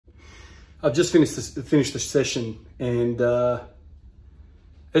I've just finished the session, and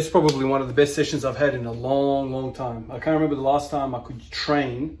it's probably one of the best sessions I've had in a long time. I can't remember the last time I could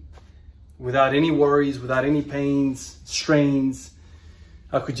train without any worries, without any pains, strains.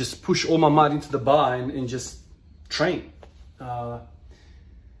 I could just push all my might into the bar and just train.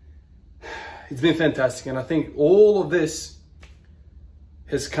 It's been fantastic, and I think all of this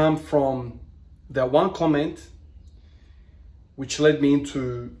has come from that one comment which led me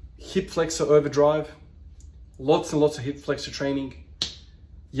into hip flexor overdrive, lots and lots of hip flexor training.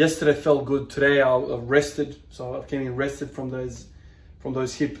 Yesterday felt good. Today I rested, so I came in rested from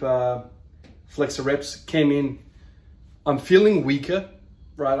those hip flexor reps. Came in, I'm feeling weaker,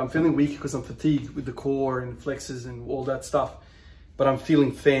 right? I'm feeling weaker because I'm fatigued with the core and flexors and all that stuff, but I'm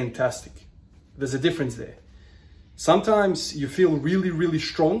feeling fantastic. There's a difference there. Sometimes you feel really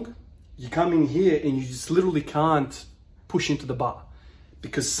strong. You come in here and you just literally can't push into the bar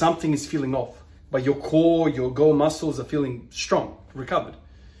because something is feeling off, but your core, your core muscles are feeling strong, recovered.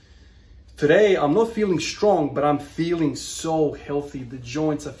 Today, I'm not feeling strong, but I'm feeling so healthy. The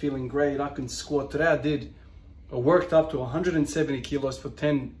joints are feeling great. I can squat. Today I worked up to 170 kilos for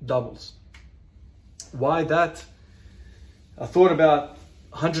 10 doubles. Why that? I thought about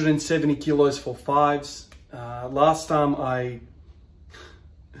 170 kilos for fives. Last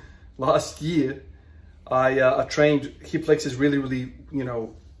year, I trained hip flexors really, you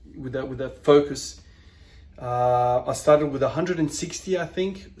know, with that focus. I started with 160, I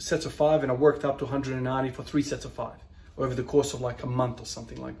think, sets of 5, and I worked up to 190 for 3 sets of 5 over the course of like a month or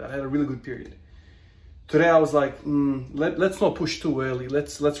something like that. I had a really good period. Today I was like, let's not push too early.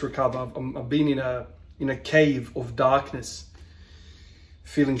 Let's recover. I've been in a cave of darkness,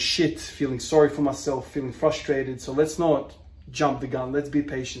 feeling shit, feeling sorry for myself, feeling frustrated. So let's not jump the gun. Let's be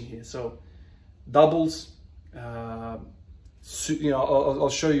patient here. So doubles, you know, I'll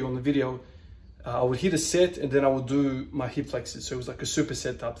show you on the video. I would hit a set and then I would do my hip flexors. So it was like a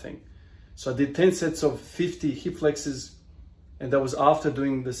superset type thing. So I did 10 sets of 50 hip flexors, and that was after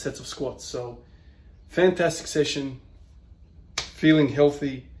doing the sets of squats. So fantastic session, feeling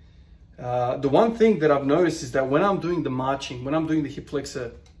healthy. The one thing that I've noticed is that when I'm doing the marching, when I'm doing the hip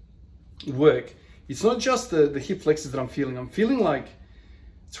flexor work, it's not just the hip flexors that I'm feeling like,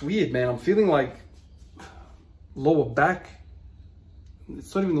 it's weird, man. I'm feeling like lower back.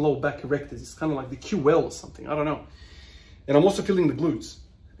 It's not even the lower back erectors. It's kind of like the QL or something. I don't know. And I'm also feeling the glutes.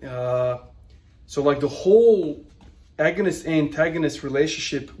 So like the whole agonist-antagonist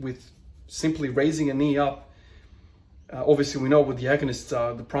relationship with simply raising a knee up. Obviously, we know what the agonists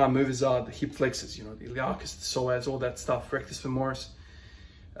are. The prime movers are the hip flexors, you know, the iliacus, the psoas, all that stuff, rectus femoris.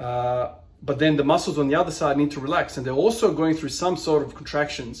 But then the muscles on the other side need to relax, and they're also going through some sort of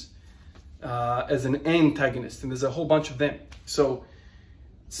contractions as an antagonist, and there's a whole bunch of them. So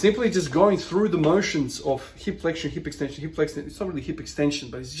simply just going through the motions of hip flexion, hip extension, hip flexion, it's not really hip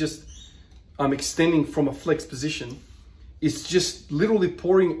extension, but it's just I'm extending from a flex position. It's just literally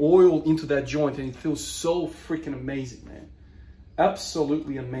pouring oil into that joint, and it feels so freaking amazing, man.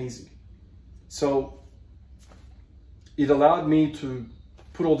 Absolutely amazing. So it allowed me to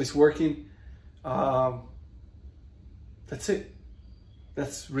put all this work in. That's it.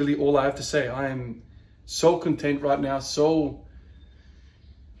 That's really all I have to say. I am so content right now, so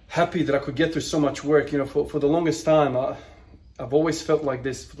happy that I could get through so much work. You know, for the longest time, I've always felt like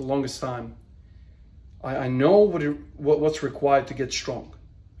this for the longest time. I know what's required to get strong.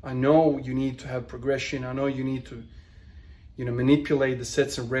 I know you need to have progression. I know you need to, you know, manipulate the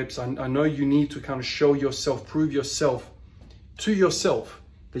sets and reps. I know you need to kind of show yourself, prove yourself to yourself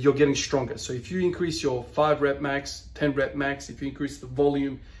that you're getting stronger. So if you increase your 5 rep max, 10 rep max, if you increase the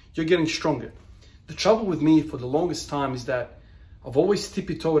volume, you're getting stronger. The trouble with me for the longest time is that I've always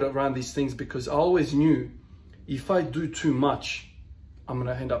tippy-toed around these things because I always knew if I do too much, I'm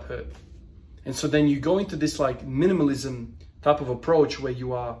gonna end up hurt. And so then you go into this like minimalism type of approach where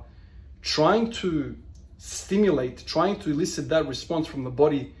you are trying to stimulate, trying to elicit that response from the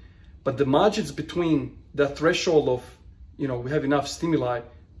body, but the margins between that threshold of, you know, we have enough stimuli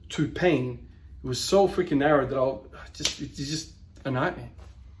to pain, it was so freaking narrow that it's just a nightmare.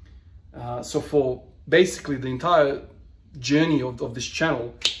 So for basically the entire journey of this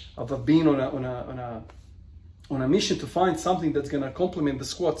channel, I've been on a mission to find something that's gonna complement the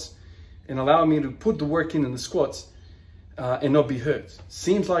squats and allow me to put the work in the squats and not be hurt.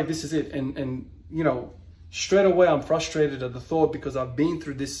 Seems like this is it. And you know, straight away I'm frustrated at the thought because I've been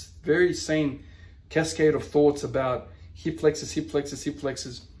through this very same cascade of thoughts about hip flexors, hip flexors, hip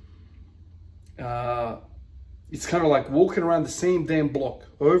flexors. It's kind of like walking around the same damn block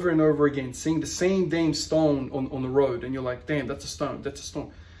over and over again, seeing the same damn stone on the road, and you're like, damn, that's a stone, that's a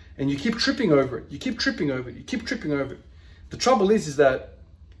stone. and you keep tripping over it. You keep tripping over it. You keep tripping over it. The trouble is that,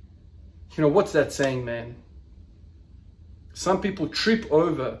 you know, what's that saying, man? Some people trip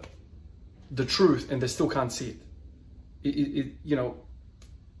over the truth and they still can't see it. You know,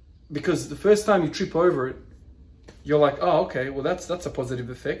 because the first time you trip over it, you're like, oh, okay, well, that's a positive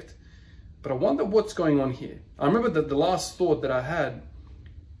effect. But I wonder what's going on here. I remember that the last thought that I had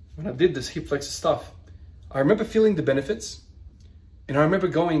when I did this hip flexor stuff, I remember feeling the benefits, and I remember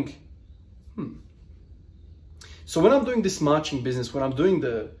going, So when I'm doing this marching business, when I'm doing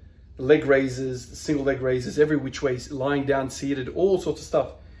the leg raises, the single leg raises, every which way, lying down, seated, all sorts of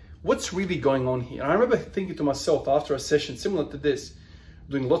stuff, what's really going on here? And I remember thinking to myself after a session similar to this,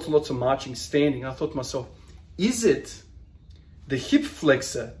 doing lots and lots of marching, standing, I thought to myself, is it the hip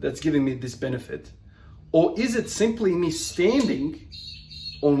flexor that's giving me this benefit? Or is it simply me standing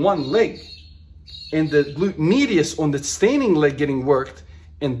on one leg and the glute medius on the standing leg getting worked,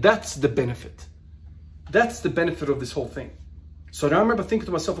 and that's the benefit? That's the benefit of this whole thing. So I remember thinking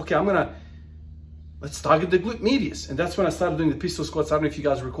to myself, okay, let's target the glute medius. And that's when I started doing the pistol squats. I don't know if you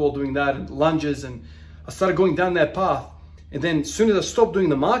guys recall doing that, and lunges, and I started going down that path. And then as soon as I stopped doing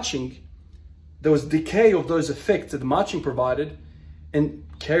the marching, there was decay of those effects that the marching provided, and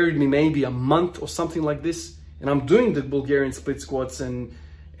carried me maybe a month or something like this. And I'm doing the Bulgarian split squats and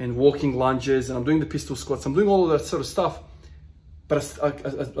walking lunges, and I'm doing the pistol squats. I'm doing all of that sort of stuff. But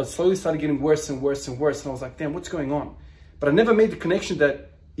I slowly started getting worse and worse and worse. And I was like, damn, what's going on? But I never made the connection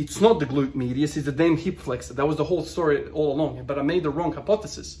that it's not the glute medius, it's the damn hip flexor. That was the whole story all along. But I made the wrong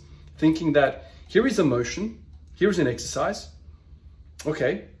hypothesis, thinking that here is a motion, here is an exercise.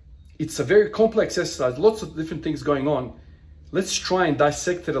 Okay, it's a very complex exercise, lots of different things going on. Let's try and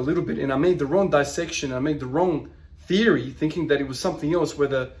dissect it a little bit. And I made the wrong dissection. I made the wrong theory, thinking that it was something else,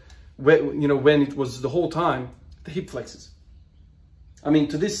 when it was the whole time the hip flexors. I mean,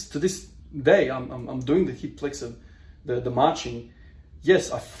 to this day, I'm doing the hip flexor, the marching.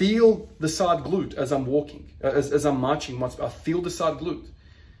 Yes, I feel the side glute as I'm walking, as I'm marching. I feel the side glute,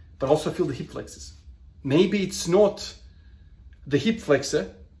 but I also feel the hip flexors. Maybe it's not the hip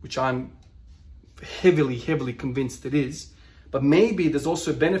flexor, which I'm heavily convinced it is, but maybe there's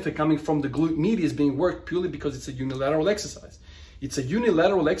also a benefit coming from the glute medius being worked purely because it's a unilateral exercise. It's a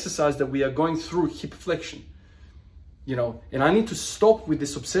unilateral exercise that we are going through hip flexion, you know, and I need to stop with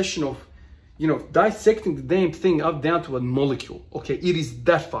this obsession of, you know, dissecting the damn thing up down to a molecule. Okay, it is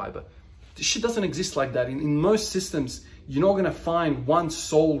that fiber. This shit doesn't exist like that. In most systems, you're not gonna find one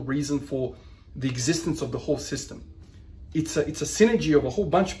sole reason for the existence of the whole system. It's a synergy of a whole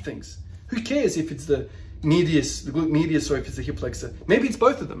bunch of things. Who cares if it's the medius, the glute medius, or if it's the hip flexor? Maybe it's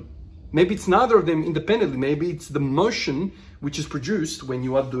both of them. Maybe it's neither of them independently. Maybe it's the motion which is produced when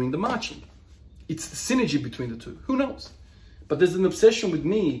you are doing the marching. It's the synergy between the two. Who knows? But there's an obsession with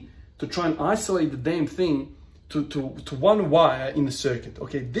me to try and isolate the damn thing to one wire in the circuit.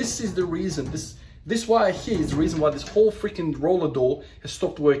 Okay, this is the reason. This wire here is the reason why this whole freaking roller door has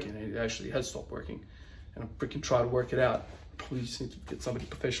stopped working. It actually has stopped working, and I'm freaking trying to work it out. Probably just need to get somebody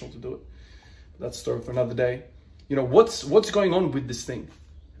professional to do it. But that's a story for another day. You know, what's going on with this thing?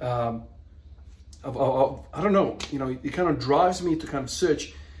 I don't know. You know, it kind of drives me to kind of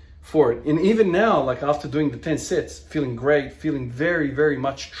search for it. And even now, like after doing the 10 sets, feeling great, feeling very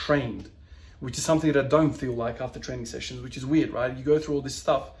much trained, which is something that I don't feel like after training sessions, which is weird, right? You go through all this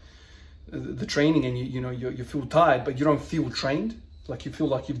stuff, the training, and you feel tired, but you don't feel trained. Like you feel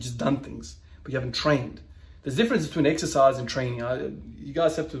like you've just done things, but you haven't trained. There's a difference between exercise and training. You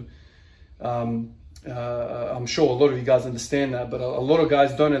guys have to, I'm sure a lot of you guys understand that, but a lot of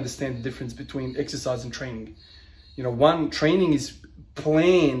guys don't understand the difference between exercise and training. You know, training is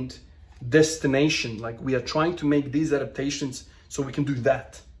planned destination. Like we are trying to make these adaptations so we can do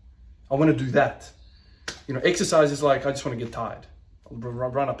that. I want to do that. You know, exercise is like, I just want to get tired. I'll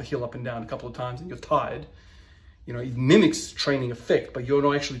run up a hill up and down a couple of times and you're tired. You know, it mimics training effect, but you're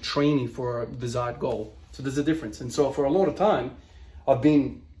not actually training for a desired goal. So there's a difference. And so for a lot of time, I've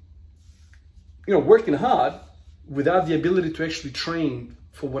been, you know, working hard without the ability to actually train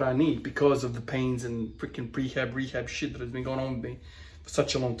for what I need because of the pains and freaking rehab shit that has been going on with me for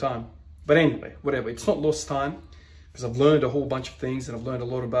such a long time. But anyway, whatever. It's not lost time because I've learned a whole bunch of things, and I've learned a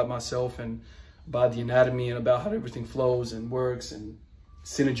lot about myself and about the anatomy and about how everything flows and works and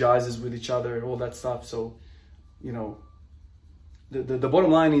synergizes with each other and all that stuff. So, you know, the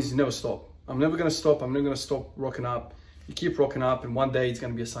bottom line is you never stop. I'm never going to stop. I'm never going to stop rocking up. You keep rocking up, and one day it's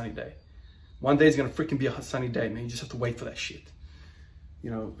going to be a sunny day. One day it's going to freaking be a sunny day, man. You just have to wait for that shit. You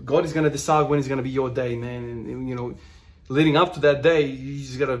know, God is going to decide when it's going to be your day, man. And you know, leading up to that day, you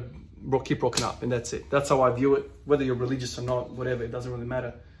just got to keep rocking up, and that's it. That's how I view it. Whether you're religious or not, whatever, it doesn't really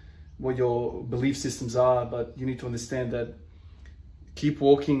matter. what your belief systems are, but you need to understand that keep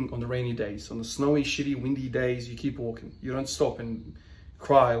walking on the rainy days, on the snowy, shitty, windy days, you keep walking. You don't stop and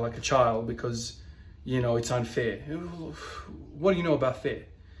cry like a child because, you know, it's unfair. What do you know about fair?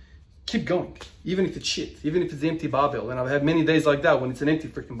 Keep going, even if it's shit, even if it's the empty barbell. And I've had many days like that when it's an empty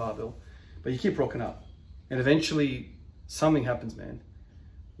freaking barbell, but you keep rocking up. And eventually something happens, man.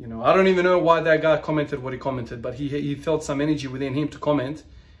 You know, I don't even know why that guy commented what he commented, but he felt some energy within him to comment.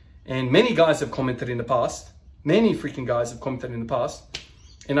 And many guys have commented in the past. Many freaking guys have commented in the past.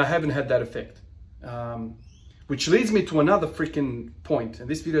 And I haven't had that effect. Which leads me to another freaking point. And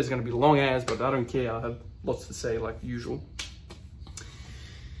this video is going to be long as, but I don't care. I have lots to say like usual.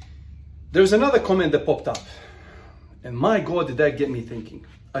 There's another comment that popped up. And my God, did that get me thinking.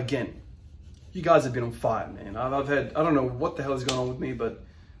 Again, you guys have been on fire, man. I've had, I don't know what the hell is going on with me, but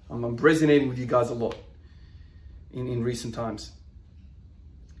I'm resonating with you guys a lot in recent times.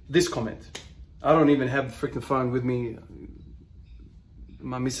 This comment. I don't even have the freaking phone with me.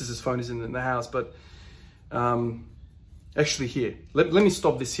 My missus's phone is in the house, but actually here. Let me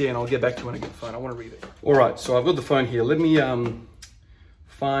stop this here and I'll get back to you when I get the phone. I want to read it. All right, so I've got the phone here. Let me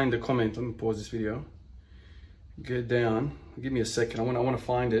find the comment. Let me pause this video. Get down. Give me a second. I want to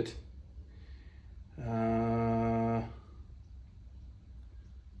find it.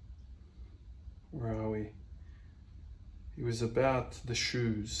 Where are we? It was about the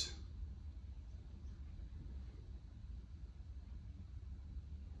shoes.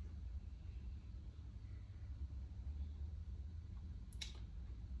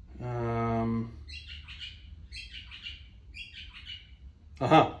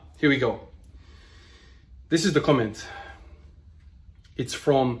 Here we go. This is the comment. It's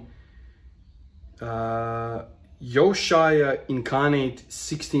from Yoshaya Incarnate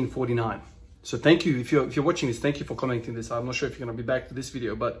 1649. So thank you, if you're watching this, thank you for commenting this. I'm not sure if you're gonna be back to this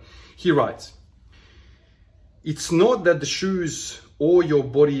video, but he writes, it's not that the shoes or your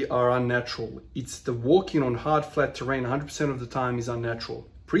body are unnatural. It's the walking on hard, flat terrain 100% of the time is unnatural.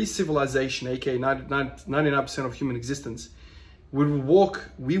 Pre-civilization, aka 99% of human existence, we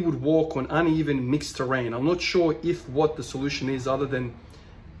would walk on uneven, mixed terrain. I'm not sure if what the solution is other than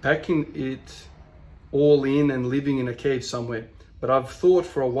packing it all in and living in a cave somewhere. But I've thought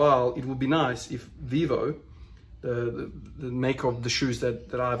for a while it would be nice if Vivo, the maker of the shoes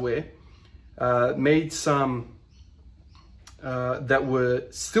that I wear, made some that were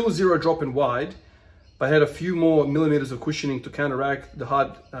still zero drop and wide, but had a few more millimeters of cushioning to counteract the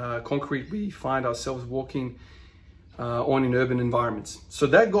hard concrete we find ourselves walking on in urban environments. So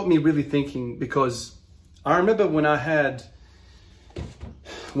that got me really thinking, because I remember when I had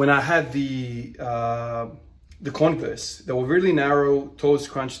the Converse, they were really narrow, toes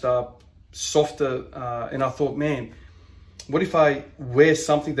crunched up, softer, and I thought, man, what if I wear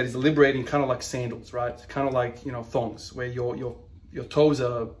something that is liberating, kind of like sandals, right? Kind of like, you know, thongs, where your toes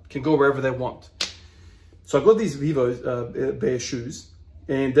can go wherever they want. So I got these Vivo Bare shoes,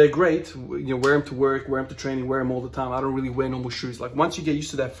 and they're great. You know, wear them to work, wear them to training, wear them all the time. I don't really wear normal shoes. Like once you get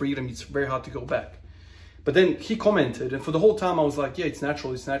used to that freedom, it's very hard to go back. But then he commented, and for the whole time I was like, yeah, it's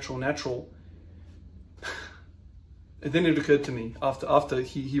natural, natural. And then it occurred to me after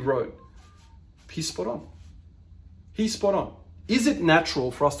he wrote, he's spot on. He's spot on. Is it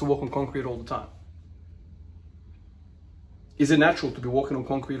natural for us to walk on concrete all the time? Is it natural to be walking on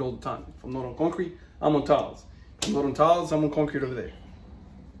concrete all the time? If I'm not on concrete, I'm on tiles. If I'm not on tiles, I'm on concrete over there.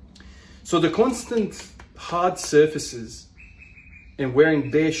 So the constant hard surfaces and wearing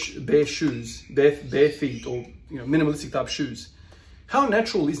bare shoes, bare feet, or, you know, minimalistic type shoes, how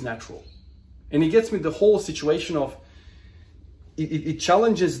natural is natural? And it gets me the whole situation of, it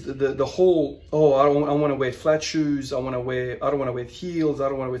challenges the whole, oh, I want to wear flat shoes, I don't want to wear heels, I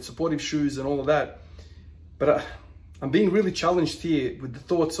don't want to wear supportive shoes and all of that. But I'm being really challenged here with the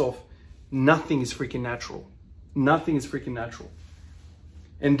thoughts of nothing is freaking natural. Nothing is freaking natural.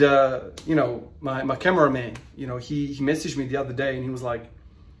 And, you know, my cameraman, you know, he messaged me the other day and he was like,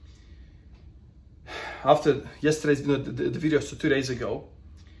 after yesterday's, the video, so 2 days ago,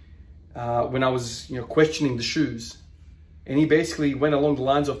 when I was, you know, questioning the shoes, and he basically went along the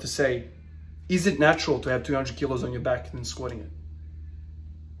lines of to say, is it natural to have 200 kilos on your back and then squatting it?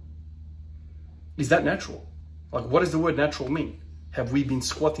 Is that natural? Like, what does the word natural mean? Have we been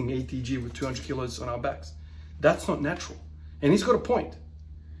squatting ATG with 200 kilos on our backs? That's not natural. And he's got a point.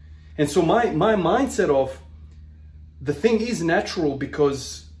 And so my mindset of the thing is natural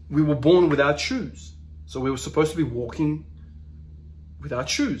because we were born without shoes. So we were supposed to be walking without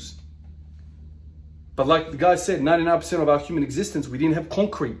shoes. But like the guy said, 99% of our human existence, we didn't have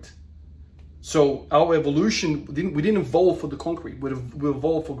concrete. So our evolution, we didn't evolve for the concrete. We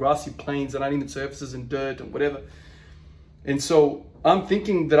evolved for grassy plains and uneven surfaces and dirt and whatever. And so I'm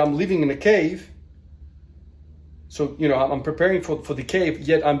thinking that I'm living in a cave. So, you know, I'm preparing for the cave,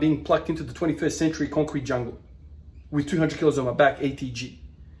 yet I'm being plucked into the 21st century concrete jungle with 200 kilos on my back, ATG.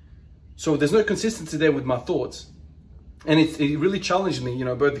 So there's no consistency there with my thoughts. And it really challenged me, you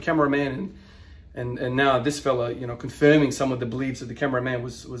know, both the cameraman and now this fella, you know, confirming some of the beliefs that the cameraman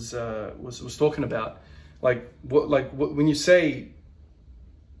was talking about. Like when you say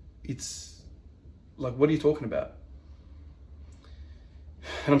it's like, what are you talking about?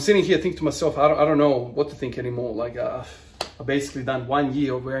 And I'm sitting here thinking to myself, I don't know what to think anymore. Like I've basically done 1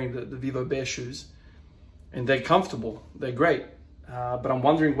 year of wearing the Vivo Bear shoes, and they're comfortable, they're great. But I'm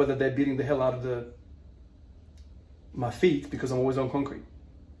wondering whether they're beating the hell out of my feet because I'm always on concrete.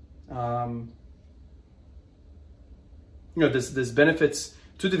 You know, there's benefits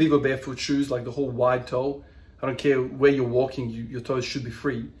to the Vivo barefoot shoes, like the whole wide toe. I don't care where you're walking, your toes should be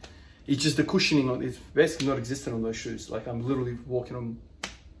free. It's just the cushioning on it's basically not existent on those shoes. Like I'm literally walking on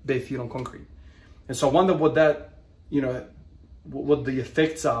bare feet on concrete. And so I wonder what that, you know, what the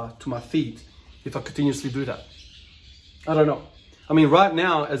effects are to my feet if I continuously do that. I don't know. I mean, right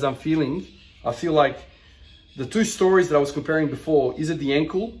now, as I'm feeling, I feel like the two stories that I was comparing before, is it the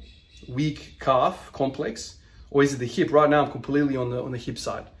ankle, weak calf complex, or is it the hip? Right now, I'm completely on the hip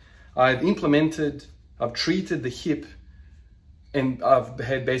side. I've treated the hip, and I've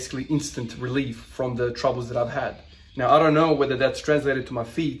had basically instant relief from the troubles that I've had. Now, I don't know whether that's translated to my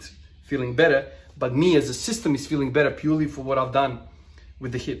feet feeling better, but me as a system is feeling better purely for what I've done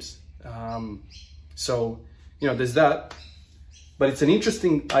with the hips. So, you know, there's that. But it's an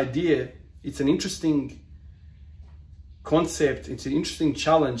interesting idea. It's an interesting concept. It's an interesting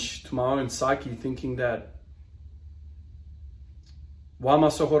challenge to my own psyche, thinking that, why am I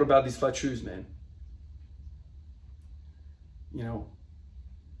so hot about these flat shoes, man? You know,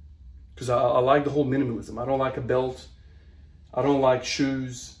 because I like the whole minimalism. I don't like a belt. I don't like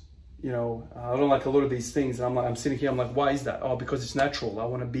shoes. You know, I don't like a lot of these things. And I'm sitting here, I'm like, why is that? Oh, because it's natural. I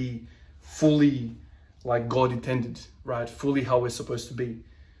want to be fully like God intended, right? Fully how we're supposed to be.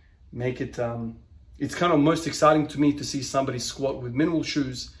 Make it, it's kind of most exciting to me to see somebody squat with minimal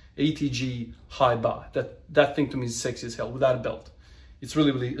shoes, ATG, high bar. That thing to me is sexy as hell, without a belt. It's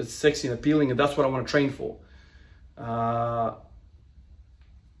really, really sexy and appealing, and that's what I want to train for.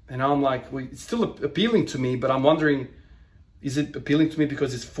 And I'm like, well, it's still appealing to me, but I'm wondering, is it appealing to me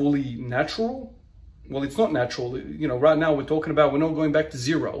because it's fully natural? Well, it's not natural. You know, right now we're talking about, we're not going back to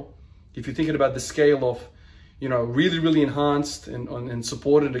zero. If you're thinking about the scale of, you know, really, really enhanced and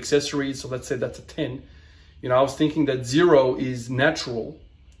supported accessories, so let's say that's a 10. You know, I was thinking that 0 is natural,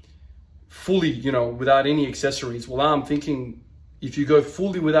 fully, you know, without any accessories. Well, I'm thinking if you go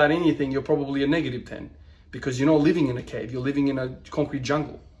fully without anything, you're probably a -10 because you're not living in a cave, you're living in a concrete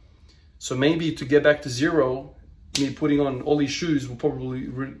jungle. So maybe to get back to 0, me putting on all these shoes will probably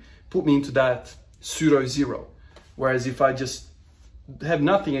put me into that pseudo 0. Whereas if I just have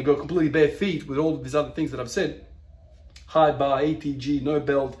nothing and go completely bare feet with all these other things that I've said, high bar, ATG, no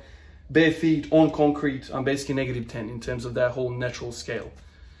belt, bare feet on concrete, I'm basically -10 in terms of that whole natural scale.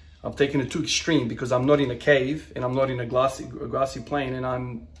 I've taken it to extreme because I'm not in a cave and I'm not in a grassy plain and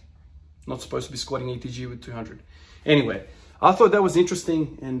I'm not supposed to be squatting ATG with 200. Anyway, I thought that was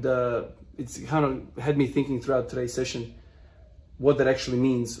interesting, and it's kind of had me thinking throughout today's session what that actually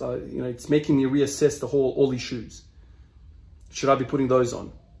means. You know, it's making me reassess the whole Ollie shoes. Should I be putting those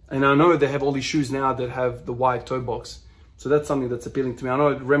on? And I know they have all these shoes now that have the wide toe box. So that's something that's appealing to me. I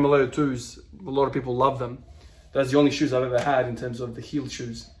know Remolo 2s, a lot of people love them. That's the only shoes I've ever had in terms of the heel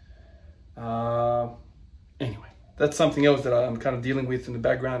shoes. Anyway, that's something else that I'm kind of dealing with in the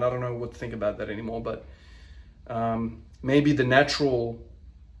background. I don't know what to think about that anymore, but maybe the natural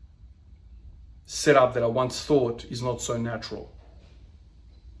setup that I once thought is not so natural.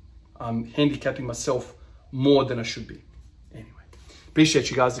 I'm handicapping myself more than I should be. Anyway, appreciate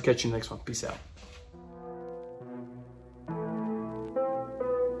you guys. I'll catch you in the next one. Peace out.